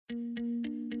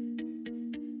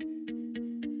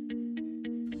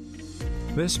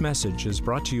This message is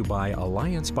brought to you by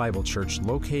Alliance Bible Church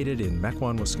located in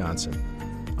Mequon, Wisconsin.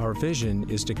 Our vision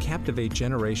is to captivate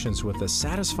generations with the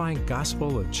satisfying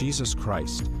gospel of Jesus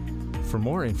Christ. For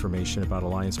more information about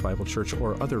Alliance Bible Church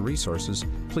or other resources,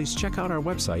 please check out our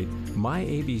website,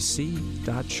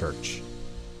 myabc.church.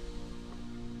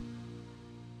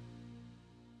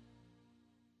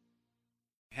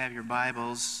 Have your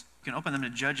Bibles. You can open them to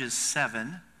Judges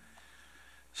 7.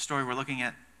 The story we're looking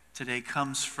at today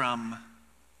comes from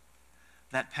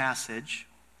that passage.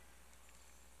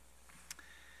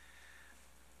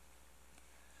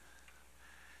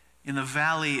 In the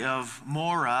valley of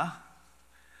Morah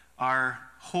are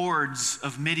hordes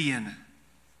of Midian.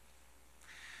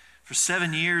 For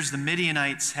 7 years, the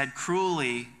Midianites had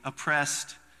cruelly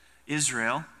oppressed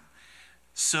Israel.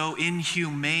 So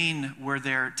inhumane were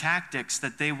their tactics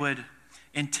that they would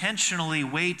intentionally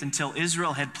wait until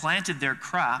Israel had planted their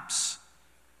crops,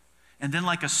 and then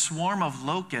like a swarm of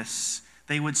locusts,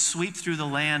 they would sweep through the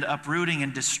land, uprooting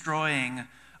and destroying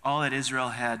all that Israel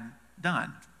had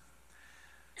done.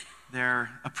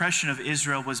 Their oppression of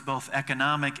Israel was both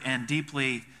economic and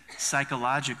deeply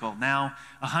psychological. Now,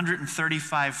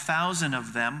 135,000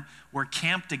 of them were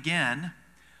camped again,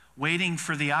 waiting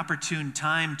for the opportune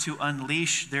time to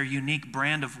unleash their unique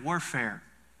brand of warfare.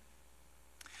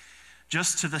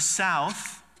 Just to the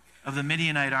south of the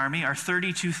Midianite army are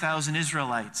 32,000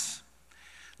 Israelites,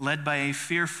 led by a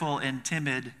fearful and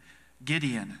timid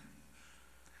Gideon.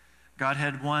 God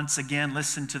had once again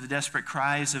listened to the desperate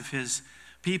cries of his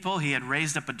people. He had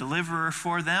raised up a deliverer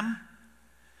for them.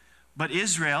 But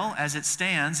Israel, as it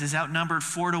stands, is outnumbered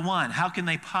 4-1. How can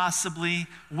they possibly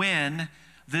win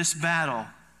this battle?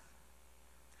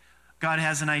 God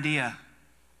has an idea.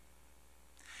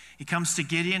 He comes to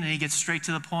Gideon and he gets straight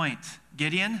to the point.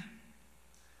 Gideon,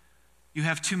 you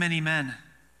have too many men.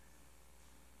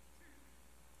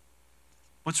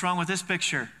 What's wrong with this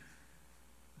picture?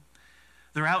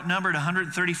 They're outnumbered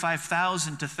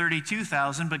 135,000 to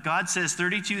 32,000, but God says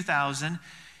 32,000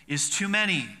 is too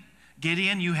many.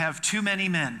 Gideon, you have too many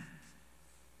men.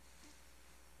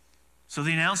 So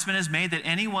the announcement is made that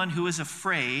anyone who is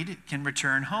afraid can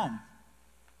return home.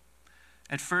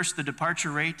 At first, the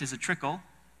departure rate is a trickle.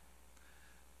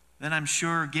 Then I'm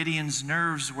sure Gideon's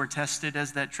nerves were tested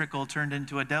as that trickle turned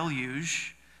into a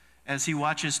deluge as he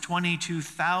watches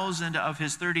 22,000 of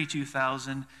his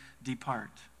 32,000 depart.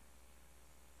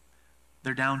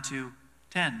 They're down to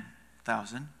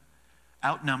 10,000,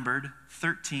 outnumbered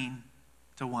 13-1.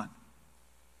 Now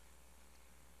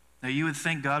you would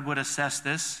think God would assess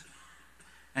this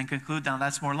and conclude, now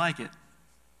that's more like it.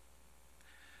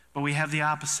 But we have the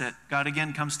opposite. God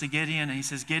again comes to Gideon and he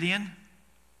says, Gideon,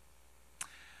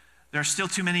 there are still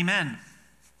too many men.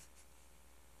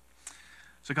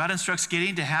 So God instructs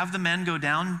Gideon to have the men go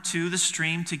down to the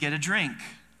stream to get a drink.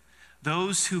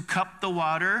 Those who cup the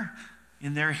water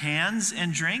in their hands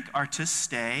and drink are to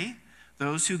stay.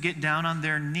 Those who get down on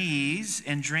their knees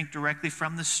and drink directly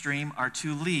from the stream are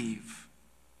to leave.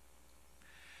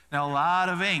 Now, a lot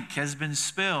of ink has been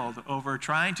spilled over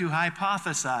trying to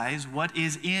hypothesize what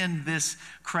is in this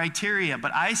criteria,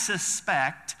 but I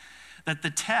suspect that the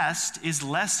test is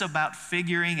less about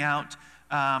figuring out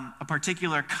a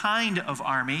particular kind of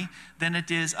army than it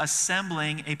is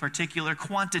assembling a particular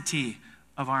quantity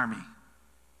of army.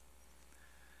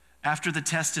 After the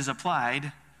test is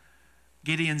applied,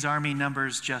 Gideon's army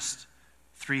numbers just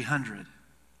 300.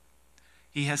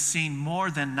 He has seen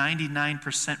more than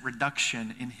 99%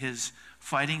 reduction in his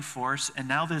fighting force, and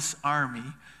now this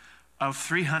army of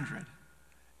 300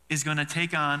 is going to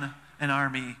take on an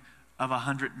army of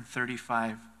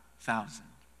 135,000.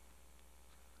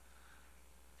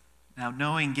 Now,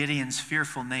 knowing Gideon's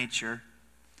fearful nature,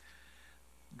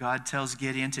 God tells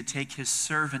Gideon to take his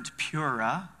servant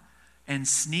Purah and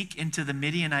sneak into the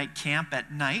Midianite camp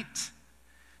at night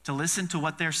to listen to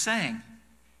what they're saying.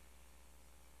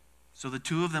 So the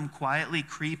two of them quietly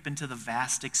creep into the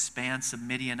vast expanse of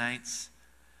Midianites.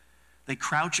 They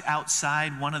crouch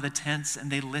outside one of the tents and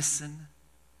they listen.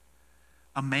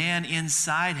 A man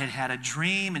inside had had a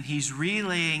dream, and he's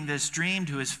relaying this dream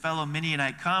to his fellow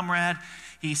Midianite comrade.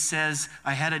 He says,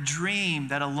 I had a dream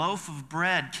that a loaf of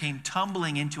bread came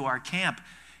tumbling into our camp.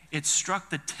 It struck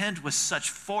the tent with such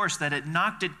force that it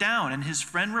knocked it down. And his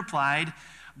friend replied,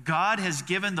 God has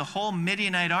given the whole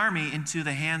Midianite army into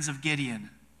the hands of Gideon.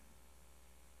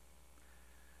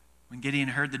 When Gideon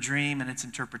heard the dream and its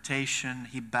interpretation,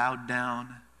 he bowed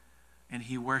down and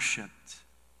he worshiped.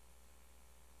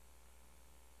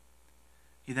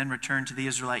 He then returned to the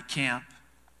Israelite camp,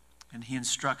 and he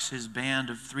instructs his band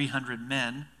of 300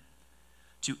 men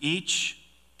to each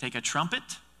take a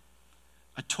trumpet,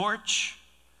 a torch,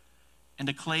 and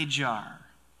a clay jar.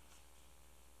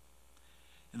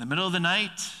 In the middle of the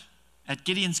night, at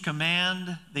Gideon's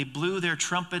command, they blew their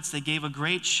trumpets, they gave a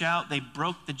great shout, they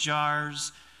broke the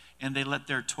jars, and they let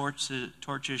their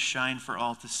torches shine for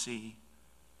all to see.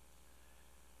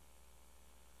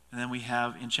 And then we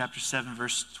have in chapter 7,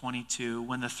 verse 22,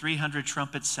 when the 300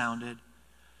 trumpets sounded,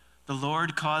 the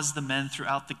Lord caused the men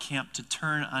throughout the camp to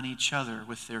turn on each other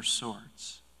with their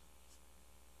swords.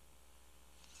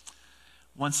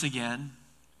 Once again,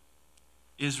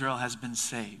 Israel has been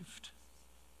saved.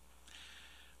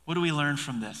 What do we learn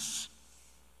from this?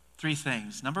 3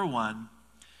 things. Number 1,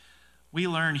 we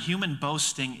learn human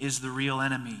boasting is the real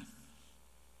enemy.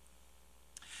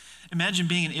 Imagine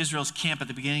being in Israel's camp at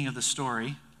the beginning of the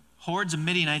story. Hordes of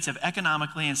Midianites have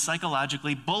economically and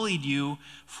psychologically bullied you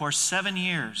for 7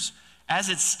 years. As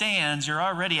it stands, you're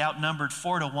already outnumbered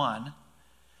 4-1.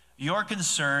 Your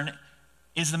concern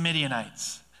is the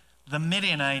Midianites. The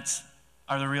Midianites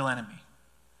are the real enemy.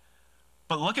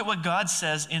 But look at what God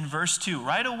says in verse 2.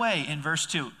 Right away in verse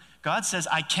 2, God says,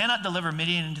 I cannot deliver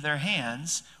Midian into their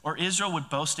hands, or Israel would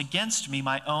boast against me.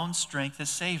 My own strength has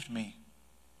saved me.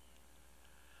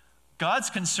 God's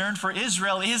concern for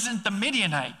Israel isn't the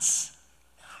Midianites.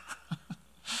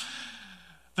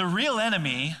 The real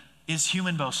enemy is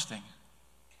human boasting.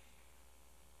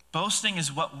 Boasting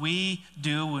is what we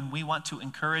do when we want to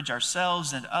encourage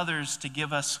ourselves and others to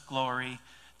give us glory,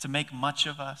 to make much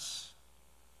of us,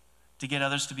 to get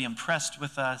others to be impressed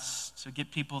with us, to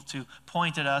get people to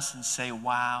point at us and say,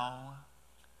 wow.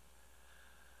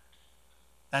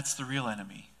 That's the real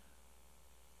enemy.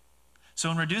 So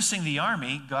in reducing the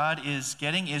army, God is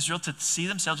getting Israel to see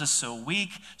themselves as so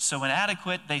weak, so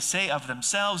inadequate. They say of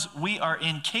themselves, we are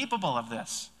incapable of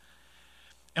this.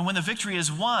 And when the victory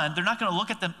is won, they're not going to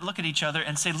look at each other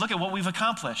and say, look at what we've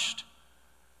accomplished.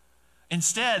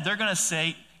 Instead, they're going to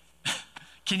say,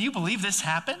 can you believe this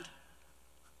happened?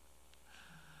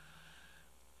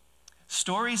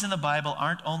 Stories in the Bible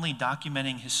aren't only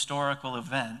documenting historical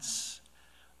events,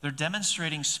 they're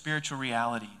demonstrating spiritual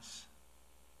realities.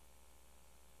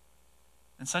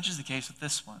 And such is the case with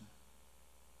this one.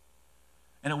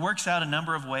 And it works out a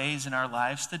number of ways in our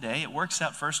lives today. It works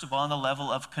out, first of all, on the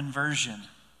level of conversion.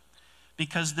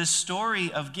 Because this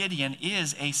story of Gideon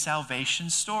is a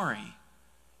salvation story.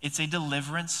 It's a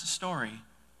deliverance story.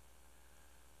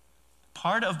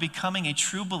 Part of becoming a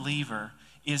true believer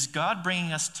is God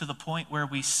bringing us to the point where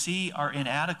we see our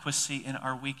inadequacy and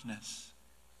our weakness.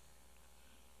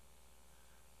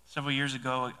 Several years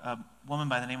ago, a woman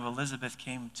by the name of Elizabeth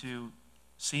came to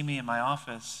see me in my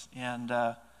office, and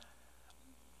I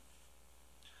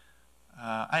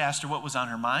asked her what was on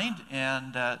her mind,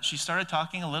 and she started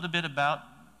talking a little bit about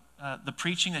the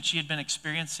preaching that she had been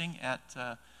experiencing at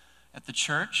the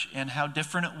church and how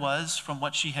different it was from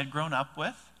what she had grown up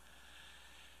with.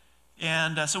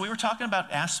 And so we were talking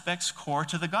about aspects core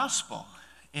to the gospel.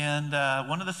 And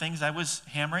one of the things I was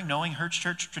hammering, knowing her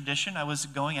church tradition, I was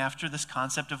going after this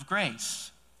concept of grace.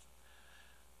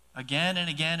 Again and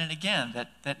again and again, that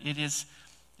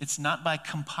it's not by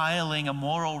compiling a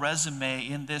moral resume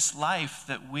in this life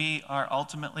that we are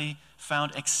ultimately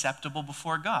found acceptable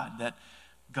before God, that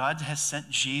God has sent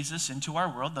Jesus into our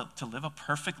world to live a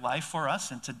perfect life for us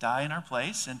and to die in our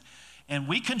place, and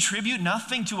we contribute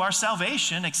nothing to our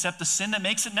salvation except the sin that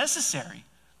makes it necessary.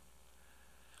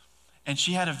 And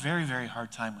she had a very, very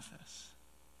hard time with this.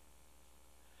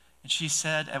 And she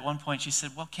said, at one point, she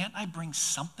said, well, can't I bring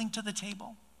something to the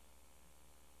table?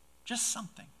 Just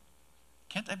something.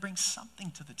 Can't I bring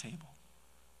something to the table?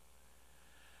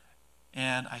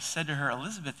 And I said to her,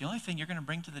 Elizabeth, the only thing you're going to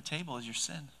bring to the table is your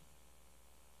sin.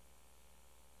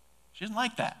 She didn't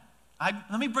like that.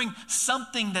 Let me bring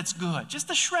something that's good, just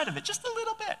a shred of it, just a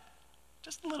little bit.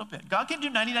 Just a little bit. God can do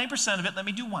 99% of it, let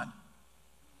me do 1%.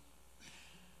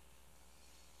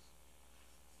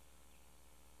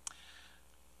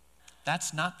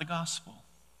 That's not the gospel.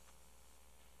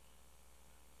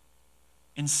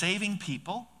 In saving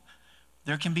people,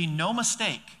 there can be no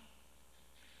mistake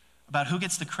about who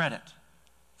gets the credit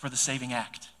for the saving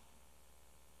act.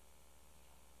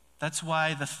 That's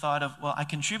why the thought of, well, I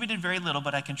contributed very little,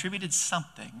 but I contributed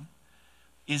something,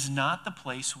 is not the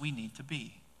place we need to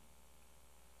be.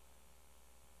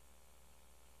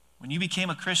 When you became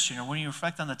a Christian, or when you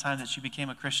reflect on the time that you became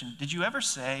a Christian, did you ever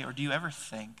say, or do you ever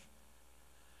think,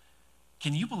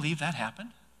 can you believe that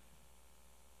happened?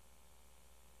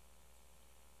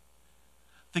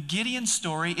 The Gideon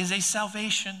story is a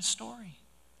salvation story.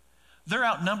 They're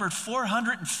outnumbered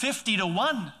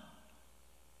 450-1.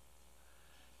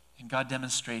 And God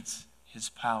demonstrates his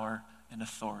power and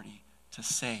authority to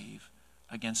save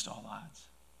against all odds.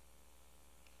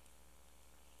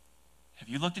 Have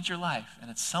you looked at your life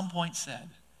and at some point said,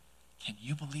 can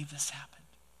you believe this happened?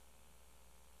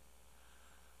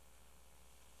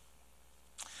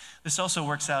 This also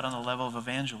works out on the level of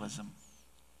evangelism.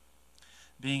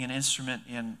 Being an instrument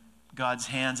in God's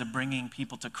hands of bringing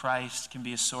people to Christ can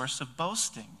be a source of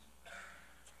boasting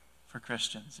for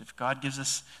Christians. If God gives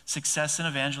us success in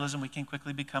evangelism, we can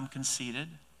quickly become conceited.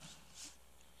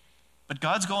 But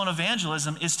God's goal in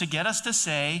evangelism is to get us to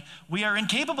say, we are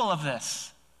incapable of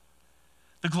this.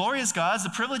 The glory is God's, the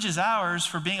privilege is ours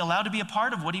for being allowed to be a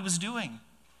part of what he was doing.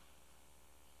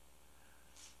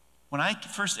 When I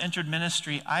first entered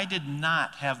ministry, I did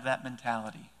not have that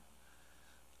mentality.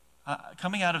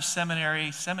 Coming out of seminary,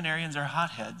 seminarians are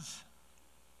hotheads.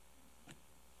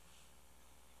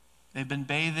 They've been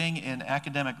bathing in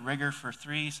academic rigor for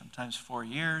 3, sometimes 4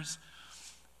 years,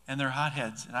 and they're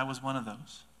hotheads, and I was one of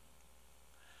those.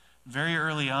 Very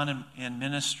early on in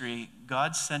ministry,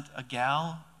 God sent a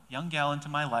young gal into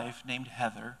my life named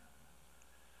Heather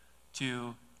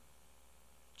to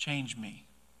change me.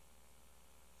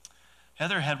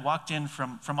 Heather had walked in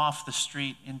from off the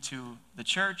street into the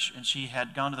church, and she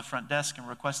had gone to the front desk and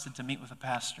requested to meet with a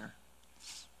pastor.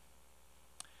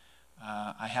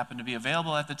 I happened to be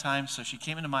available at the time, so she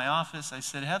came into my office. I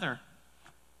said, Heather,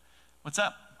 what's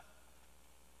up?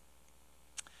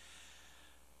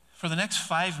 For the next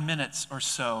 5 minutes or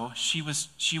so, she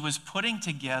was putting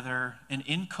together an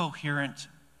incoherent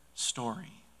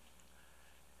story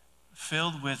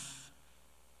filled with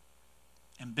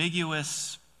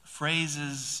ambiguous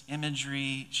phrases,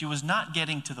 imagery. She was not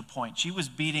getting to the point. She was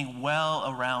beating well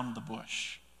around the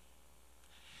bush.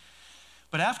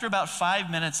 But after about 5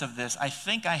 minutes of this, I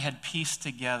think I had pieced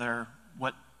together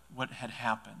what had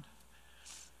happened.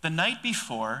 The night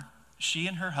before, she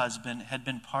and her husband had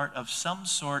been part of some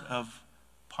sort of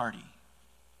party.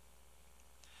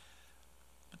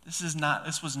 But this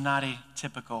was not a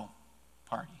typical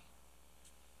party.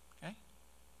 Okay?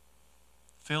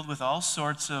 Filled with all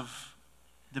sorts of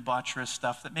debaucherous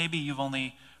stuff that maybe you've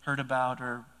only heard about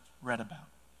or read about.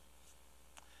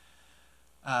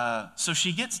 So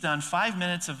she gets done, 5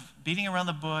 minutes of beating around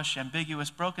the bush,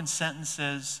 ambiguous, broken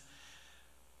sentences,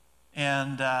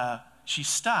 and she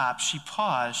stopped, she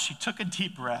paused, she took a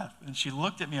deep breath, and she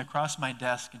looked at me across my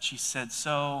desk, and she said,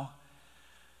 so,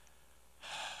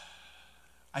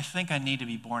 I think I need to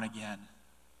be born again.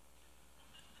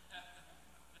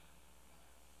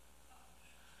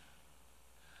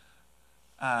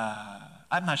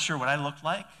 I'm not sure what I looked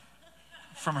like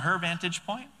from her vantage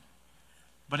point,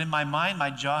 but in my mind,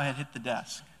 my jaw had hit the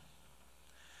desk.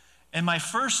 And my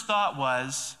first thought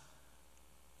was,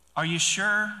 are you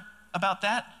sure about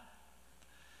that?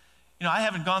 You know, I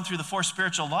haven't gone through the 4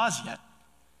 spiritual laws yet.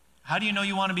 How do you know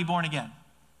you want to be born again?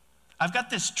 I've got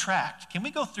this tract. Can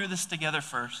we go through this together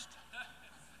first?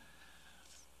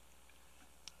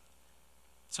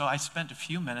 So I spent a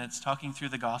few minutes talking through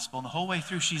the gospel, and the whole way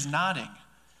through, she's nodding.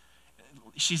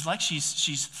 She's like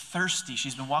she's thirsty.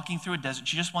 She's been walking through a desert.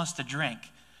 She just wants to drink.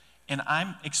 And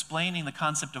I'm explaining the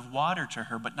concept of water to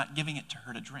her, but not giving it to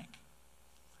her to drink.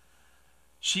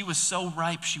 She was so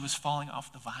ripe, she was falling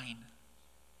off the vine.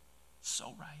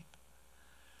 So ripe.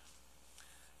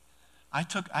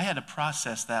 I had to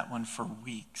process that one for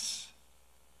weeks.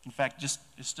 In fact,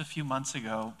 just a few months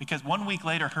ago, because 1 week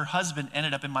later, her husband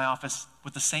ended up in my office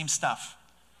with the same stuff.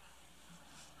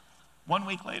 1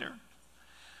 week later.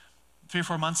 3 or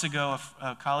 4 months ago,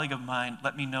 a colleague of mine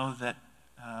let me know that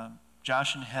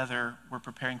Josh and Heather were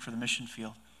preparing for the mission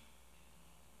field.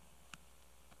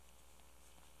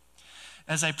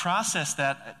 As I processed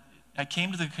that, I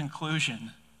came to the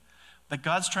conclusion that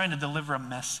God's trying to deliver a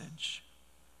message.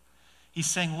 He's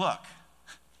saying, look,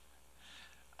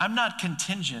 I'm not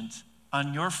contingent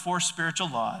on your 4 spiritual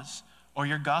laws or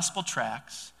your gospel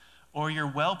tracts or your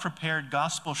well-prepared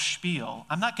gospel spiel.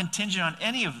 I'm not contingent on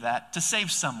any of that to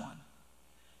save someone.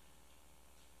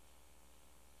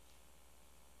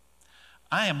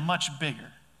 I am much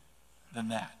bigger than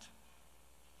that.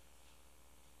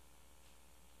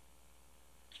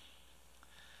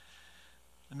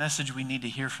 The message we need to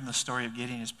hear from the story of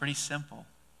Gideon is pretty simple.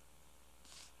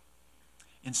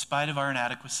 In spite of our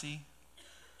inadequacy,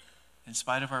 in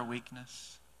spite of our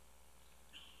weakness,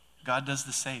 God does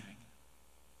the saving,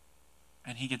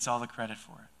 and he gets all the credit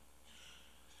for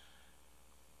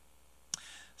it.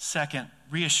 Second,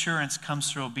 reassurance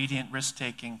comes through obedient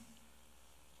risk-taking.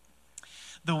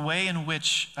 The way in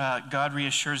which God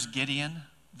reassures Gideon,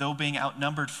 though being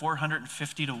outnumbered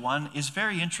 450 to 1, is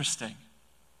very interesting.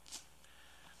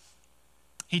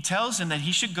 He tells him that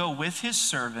he should go with his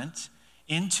servant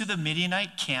into the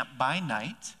Midianite camp by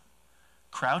night,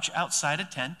 crouch outside a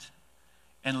tent,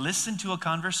 and listen to a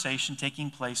conversation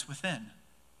taking place within.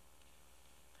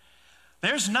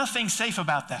 There's nothing safe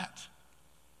about that.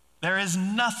 There is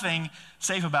nothing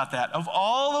safe about that. Of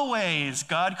all the ways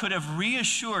God could have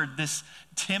reassured this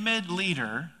timid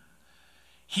leader,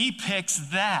 he picks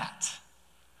that.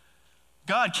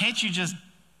 God, can't you just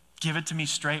give it to me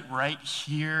straight right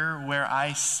here where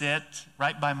I sit,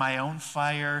 right by my own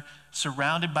fire,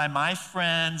 surrounded by my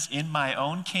friends in my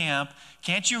own camp?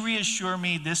 Can't you reassure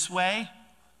me this way?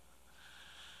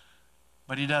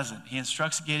 But he doesn't. He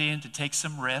instructs Gideon to take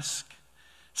some risk,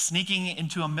 sneaking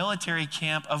into a military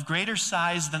camp of greater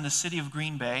size than the city of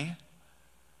Green Bay.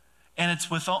 And it's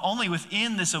only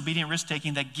within this obedient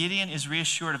risk-taking that Gideon is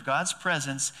reassured of God's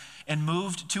presence and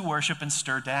moved to worship and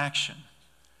stirred to action.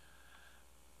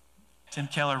 Tim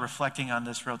Keller, reflecting on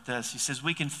this, wrote this. He says,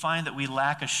 we can find that we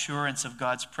lack assurance of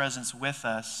God's presence with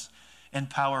us and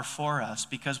power for us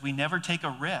because we never take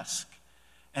a risk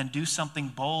and do something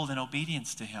bold in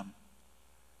obedience to him.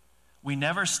 We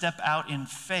never step out in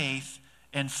faith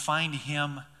and find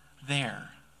him there.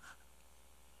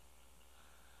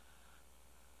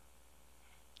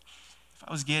 If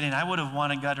I was Gideon, I would have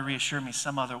wanted God to reassure me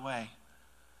some other way.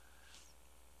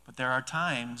 But there are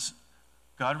times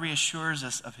God reassures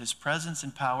us of his presence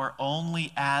and power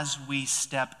only as we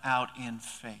step out in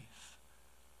faith.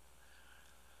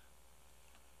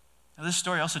 Now, this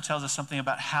story also tells us something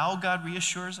about how God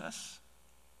reassures us.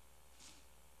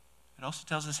 It also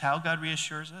tells us how God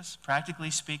reassures us,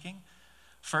 practically speaking.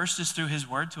 First is through his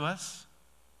word to us.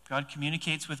 God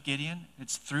communicates with Gideon.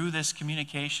 It's through this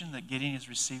communication that Gideon is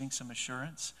receiving some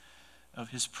assurance of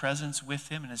his presence with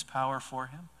him and his power for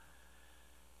him.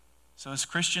 So as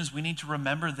Christians, we need to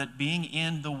remember that being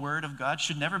in the word of God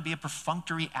should never be a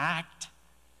perfunctory act,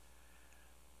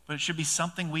 but it should be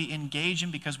something we engage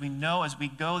in because we know as we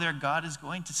go there, God is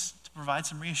going to provide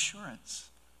some reassurance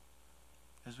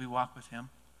as we walk with him.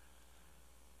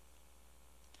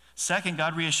 Second,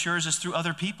 God reassures us through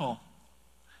other people.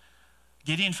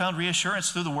 Gideon found reassurance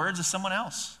through the words of someone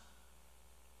else.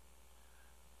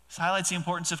 This highlights the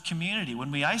importance of community.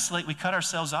 When we isolate, we cut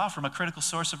ourselves off from a critical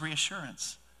source of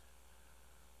reassurance.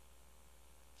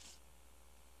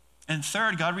 And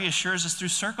third, God reassures us through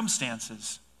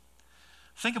circumstances.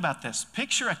 Think about this.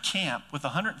 Picture a camp with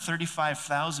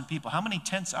 135,000 people. How many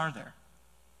tents are there?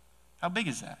 How big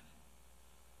is that?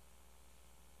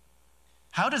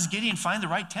 How does Gideon find the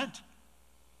right tent?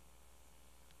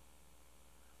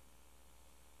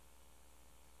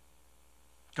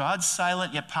 God's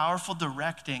silent yet powerful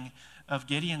directing of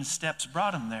Gideon's steps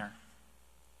brought him there.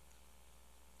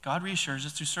 God reassures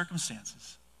us through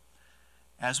circumstances.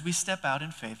 As we step out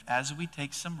in faith, as we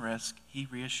take some risk, he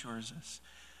reassures us.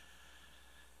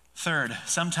 Third,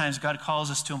 sometimes God calls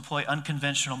us to employ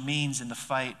unconventional means in the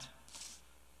fight.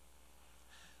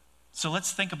 So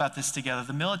let's think about this together.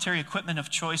 The military equipment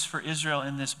of choice for Israel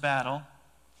in this battle: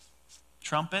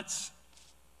 trumpets,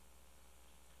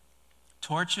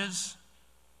 torches,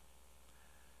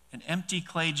 and empty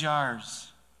clay jars.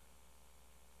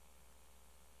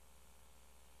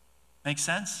 Make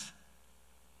sense?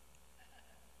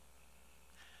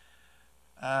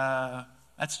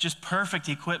 That's just perfect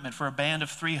equipment for a band of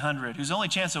 300 whose only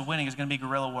chance of winning is going to be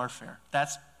guerrilla warfare.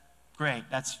 That's great.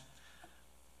 That's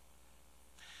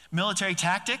military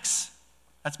tactics.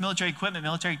 That's military equipment,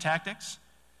 military tactics.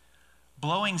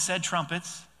 Blowing said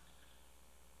trumpets,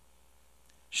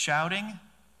 shouting,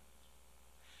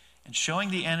 and showing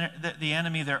the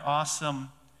enemy their awesome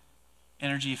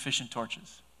energy-efficient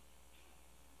torches.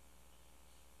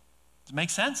 Does it make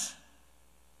sense?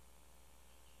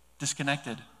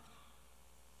 Disconnected.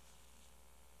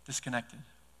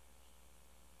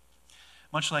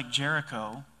 Much like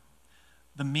Jericho,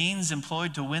 the means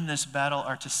employed to win this battle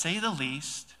are, to say the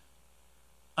least,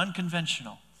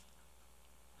 unconventional.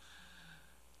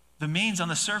 The means on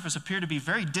the surface appear to be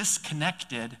very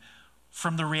disconnected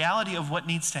from the reality of what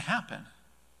needs to happen.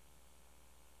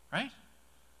 Right?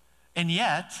 And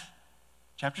yet,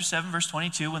 chapter 7, verse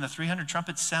 22, when the 300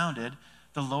 trumpets sounded,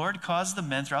 the Lord caused the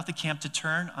men throughout the camp to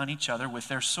turn on each other with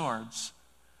their swords.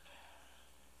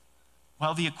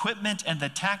 While the equipment and the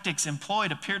tactics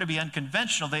employed appear to be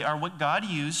unconventional, they are what God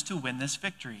used to win this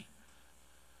victory.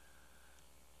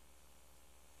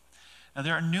 Now,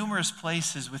 there are numerous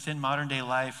places within modern day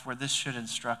life where this should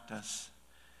instruct us.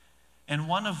 And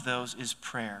one of those is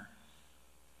prayer.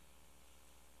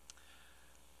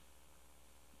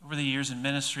 Over the years in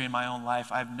ministry in my own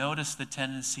life, I've noticed the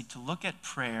tendency to look at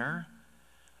prayer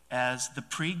as the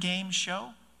pregame show,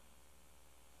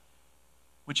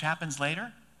 which happens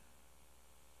later.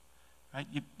 Right?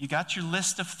 You got your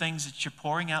list of things that you're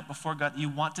pouring out before God that you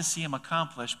want to see him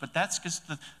accomplish, but that's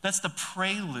the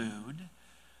prelude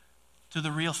to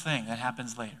the real thing that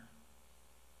happens later.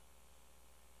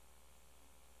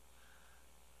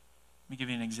 Let me give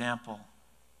you an example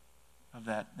of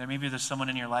that. Maybe there's someone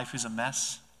in your life who's a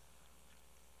mess.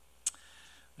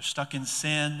 They're stuck in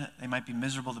sin. They might be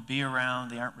miserable to be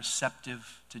around. They aren't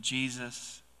receptive to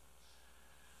Jesus.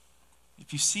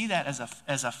 If you see that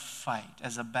as a fight,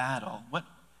 as a battle, what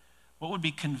would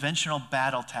be conventional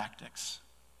battle tactics?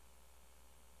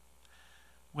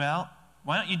 Well,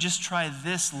 why don't you just try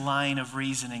this line of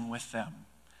reasoning with them?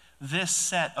 This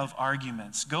set of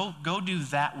arguments. Go do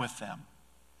that with them.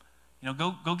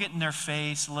 Go get in their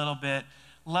face a little bit,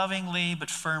 lovingly but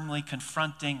firmly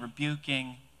confronting,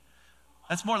 rebuking.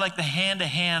 That's more like the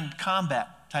hand-to-hand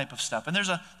combat type of stuff. And there's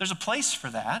a place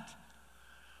for that.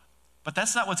 But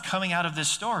that's not what's coming out of this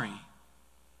story.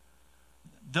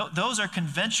 Those are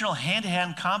conventional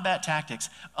hand-to-hand combat tactics.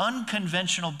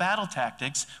 Unconventional battle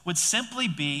tactics would simply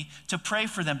be to pray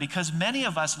for them, because many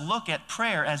of us look at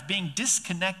prayer as being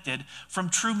disconnected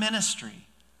from true ministry.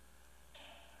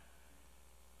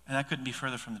 And that couldn't be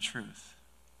further from the truth.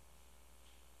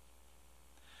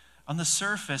 On the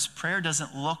surface, prayer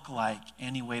doesn't look like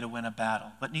any way to win a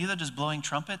battle, but neither does blowing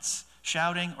trumpets,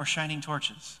 shouting, or shining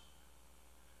torches.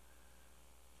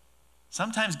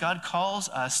 Sometimes God calls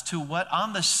us to what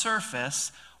on the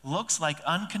surface looks like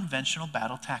unconventional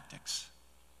battle tactics,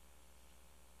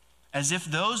 as if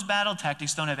those battle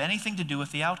tactics don't have anything to do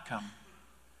with the outcome.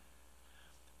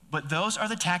 But those are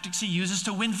the tactics he uses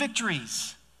to win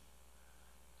victories.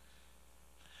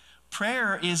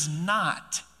 Prayer is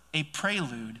not a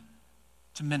prelude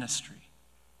to ministry.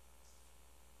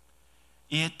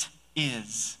 It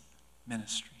is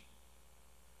ministry.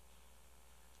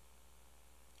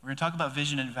 We're going to talk about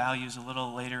vision and values a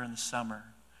little later in the summer.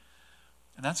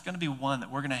 And that's going to be one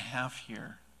that we're going to have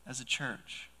here as a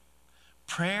church.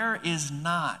 Prayer is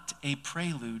not a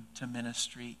prelude to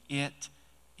ministry. It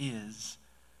is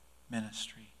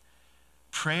ministry.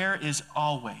 Prayer is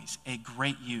always a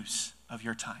great use of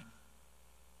your time.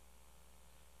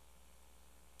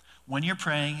 When you're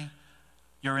praying,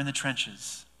 you're in the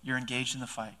trenches. You're engaged in the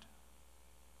fight.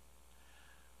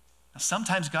 Now,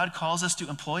 sometimes God calls us to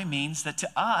employ means that to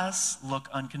us look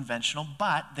unconventional,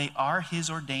 but they are his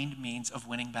ordained means of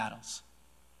winning battles.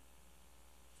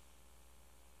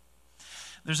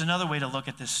 There's another way to look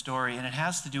at this story, and it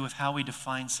has to do with how we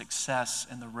define success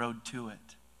and the road to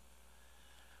it.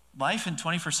 Life in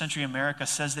 21st century America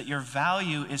says that your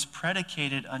value is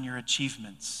predicated on your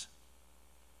achievements.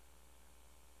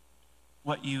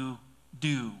 What you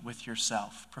do with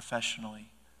yourself professionally.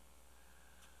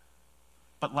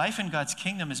 But life in God's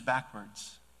kingdom is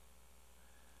backwards.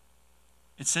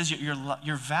 It says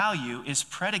your value is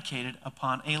predicated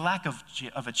upon a lack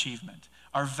of achievement.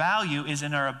 Our value is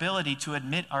in our ability to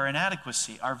admit our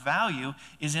inadequacy. Our value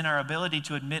is in our ability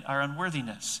to admit our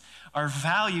unworthiness. Our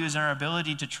value is in our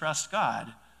ability to trust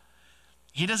God.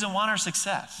 He doesn't want our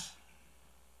success.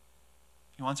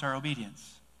 He wants our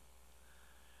obedience.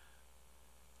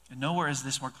 And nowhere is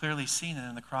this more clearly seen than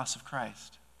in the cross of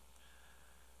Christ.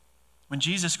 When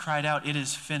Jesus cried out, "It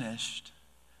is finished,"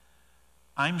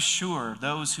 I'm sure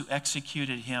those who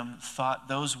executed him thought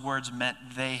those words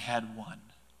meant they had won.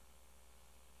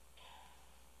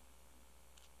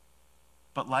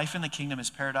 But life in the kingdom is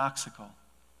paradoxical.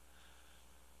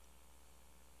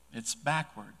 It's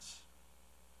backwards.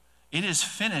 "It is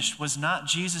finished" was not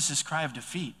Jesus' cry of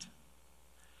defeat.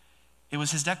 It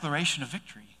was his declaration of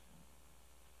victory.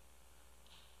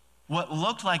 What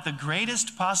looked like the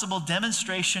greatest possible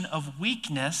demonstration of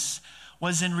weakness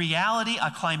was in reality a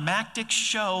climactic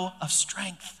show of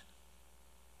strength.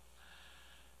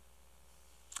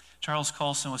 Charles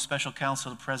Colson was special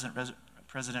counsel to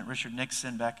President Richard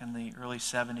Nixon back in the early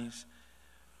 70s.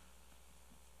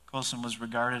 Colson was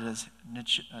regarded as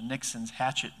Nixon's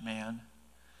hatchet man.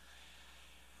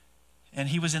 And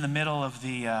he was in the middle of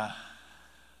the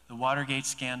Watergate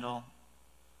scandal.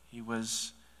 He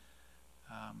was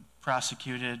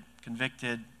prosecuted,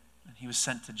 convicted, and he was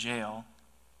sent to jail.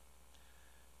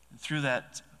 And through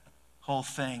that whole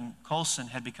thing, Colson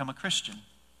had become a Christian.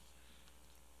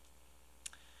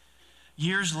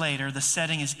 Years later, the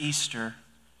setting is Easter,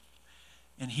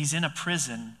 and he's in a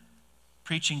prison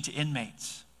preaching to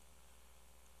inmates.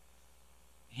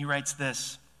 He writes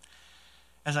this: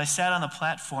 "As I sat on the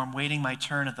platform waiting my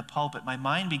turn at the pulpit, my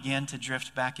mind began to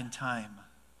drift back in time.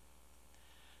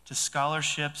 To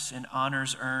scholarships and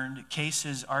honors earned,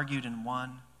 cases argued and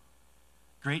won,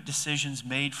 great decisions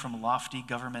made from lofty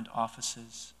government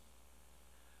offices.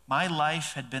 My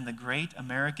life had been the great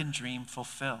American dream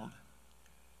fulfilled.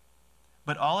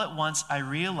 But all at once I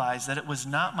realized that it was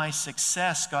not my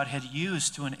success God had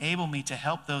used to enable me to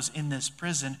help those in this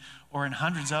prison or in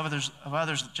hundreds of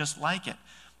others just like it.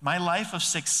 My life of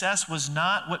success was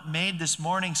not what made this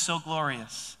morning so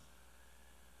glorious.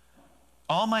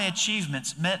 All my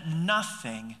achievements meant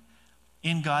nothing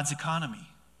in God's economy.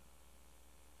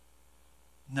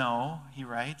 No, he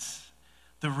writes,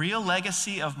 the real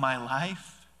legacy of my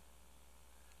life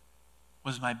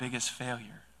was my biggest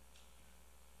failure.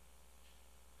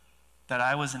 That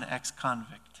I was an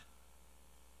ex-convict.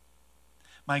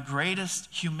 My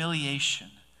greatest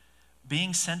humiliation,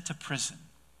 being sent to prison,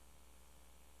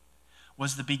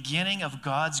 was the beginning of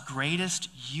God's greatest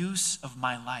use of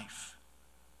my life.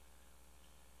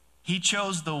 He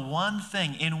chose the one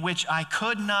thing in which I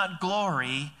could not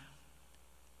glory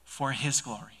for his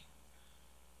glory.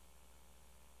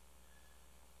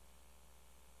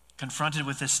 Confronted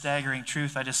with this staggering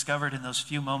truth, I discovered in those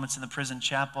few moments in the prison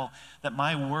chapel that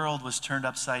my world was turned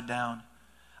upside down.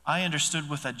 I understood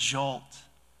with a jolt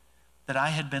that I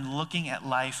had been looking at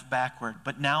life backward,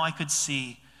 but now I could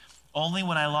see only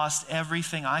when I lost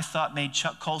everything I thought made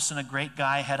Chuck Colson a great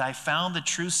guy had I found the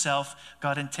true self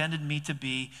God intended me to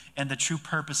be and the true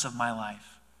purpose of my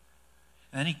life.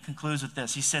 And then he concludes with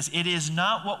this. He says, it is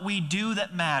not what we do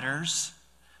that matters,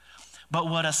 but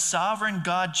what a sovereign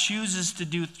God chooses to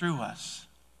do through us.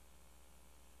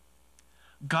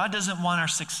 God doesn't want our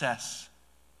success.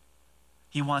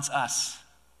 He wants us.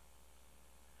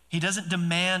 He doesn't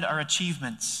demand our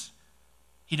achievements.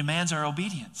 He demands our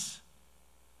obedience.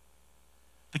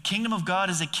 The kingdom of God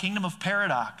is a kingdom of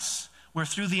paradox, where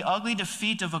through the ugly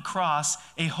defeat of a cross,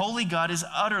 a holy God is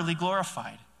utterly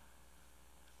glorified.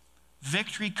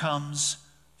 Victory comes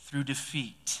through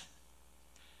defeat,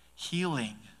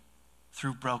 healing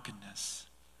through brokenness,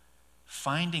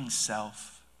 finding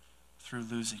self through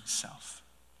losing self.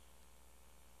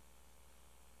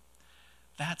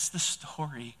 That's the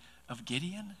story of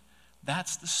Gideon.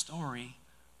 That's the story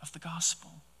of the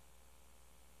gospel.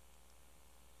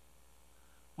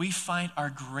 We find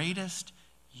our greatest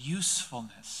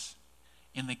usefulness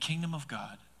in the kingdom of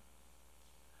God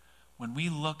when we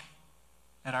look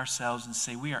at ourselves and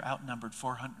say we are outnumbered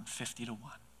 450 to 1.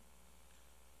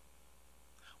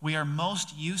 We are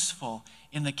most useful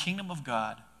in the kingdom of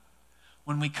God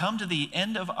when we come to the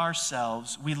end of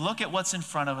ourselves, we look at what's in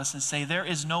front of us and say there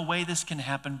is no way this can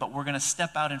happen, but we're going to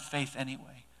step out in faith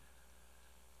anyway.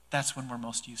 That's when we're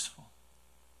most useful.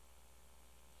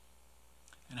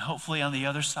 And hopefully on the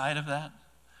other side of that,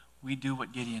 we do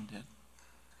what Gideon did.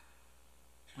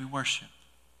 We worship.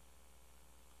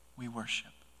 We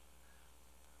worship.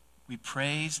 We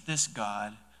praise this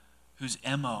God whose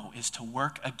MO is to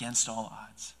work against all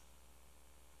odds.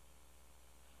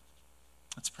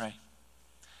 Let's pray.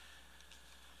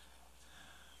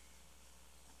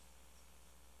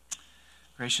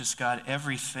 Gracious God,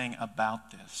 everything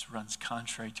about this runs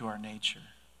contrary to our nature.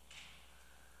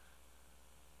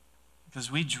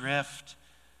 Because we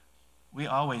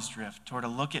always drift toward a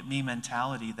look-at-me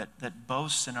mentality that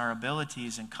boasts in our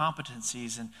abilities and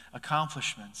competencies and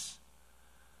accomplishments.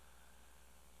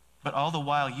 But all the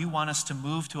while, you want us to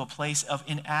move to a place of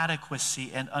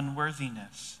inadequacy and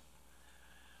unworthiness.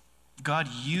 God,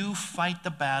 you fight the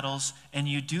battles and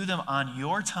you do them on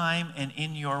your time and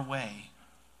in your way.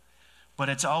 But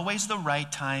it's always the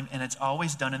right time and it's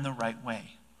always done in the right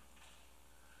way.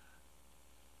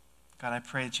 God, I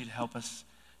pray that you'd help us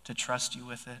to trust you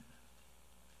with it.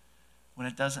 When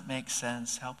it doesn't make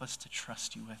sense, help us to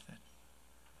trust you with it.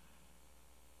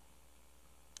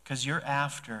 Because you're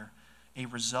after a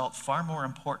result far more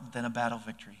important than a battle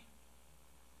victory.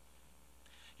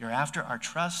 You're after our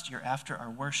trust, you're after our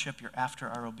worship, you're after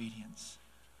our obedience.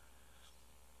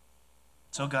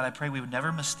 So God, I pray we would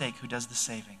never mistake who does the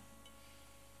saving.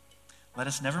 Let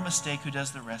us never mistake who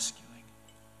does the rescuing.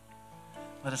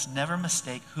 Let us never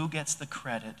mistake who gets the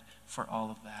credit for all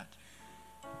of that.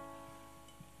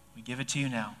 We give it to you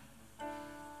now.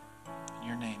 In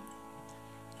your name,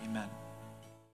 amen.